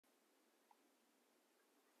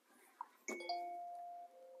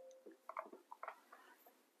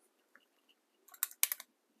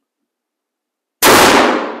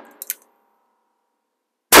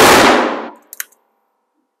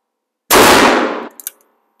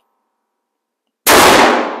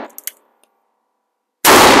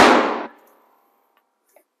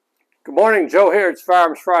Good morning, Joe here. It's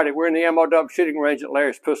Firearms Friday. We're in the MOW shooting range at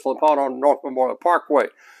Larry's Pistol and Pawn on North Memorial Parkway.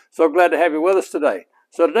 So glad to have you with us today.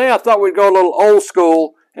 So today I thought we'd go a little old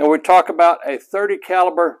school and we'd talk about a 30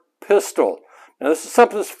 caliber pistol. Now this is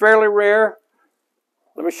something that's fairly rare.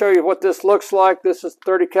 Let me show you what this looks like. This is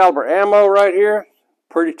 30 caliber ammo right here.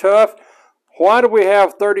 Pretty tough. Why do we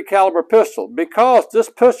have 30 caliber pistol? Because this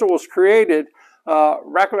pistol was created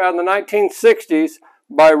back around the 1960s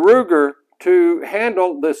by Ruger to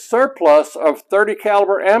handle the surplus of 30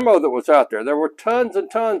 caliber ammo that was out there. There were tons and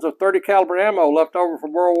tons of 30 caliber ammo left over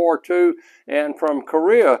from World War II and from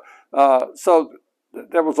Korea. So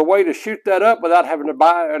there was a way to shoot that up without having to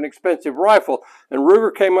buy an expensive rifle. And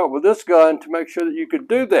Ruger came up with this gun to make sure that you could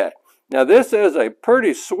do that. Now this is a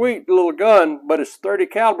pretty sweet little gun, but it's 30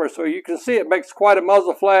 caliber, so you can see it makes quite a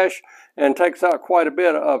muzzle flash and takes out quite a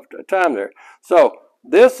bit of time there. So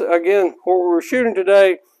this, again, what we're shooting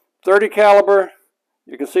today, 30 caliber,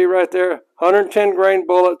 you can see right there, 110 grain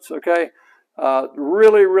bullets, okay?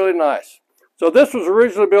 Really, really nice. So this was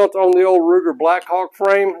originally built on the old Ruger Blackhawk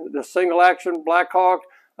frame, the single action Blackhawk,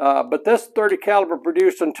 but this 30 caliber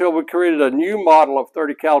produced until we created a new model of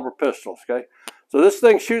 30 caliber pistols, okay? So this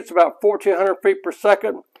thing shoots about 1,400 feet per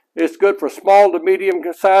second. It's good for small to medium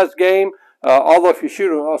sized game. Although if you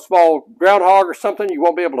shoot a small groundhog or something, you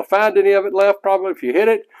won't be able to find any of it left probably if you hit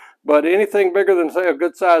it. But anything bigger than, say, a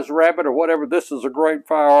good-sized rabbit or whatever, this is a great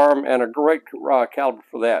firearm and a great caliber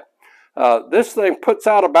for that. This thing puts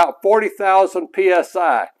out about 40,000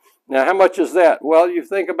 PSI. Now, how much is that? Well, you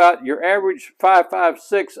think about your average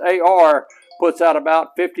 5.56 AR puts out about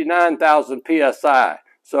 59,000 PSI.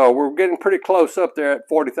 So we're getting pretty close up there at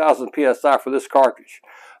 40,000 PSI for this cartridge.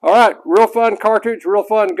 All right, real fun cartridge, real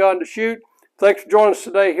fun gun to shoot. Thanks for joining us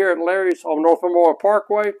today here at Larry's on North Memorial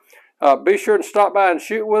Parkway. Be sure to stop by and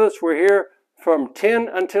shoot with us. We're here from 10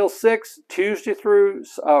 until 6, Tuesday through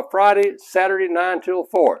Friday, Saturday 9 till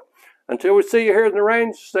 4. Until we see you here in the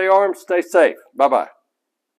range, stay armed, stay safe. Bye-bye.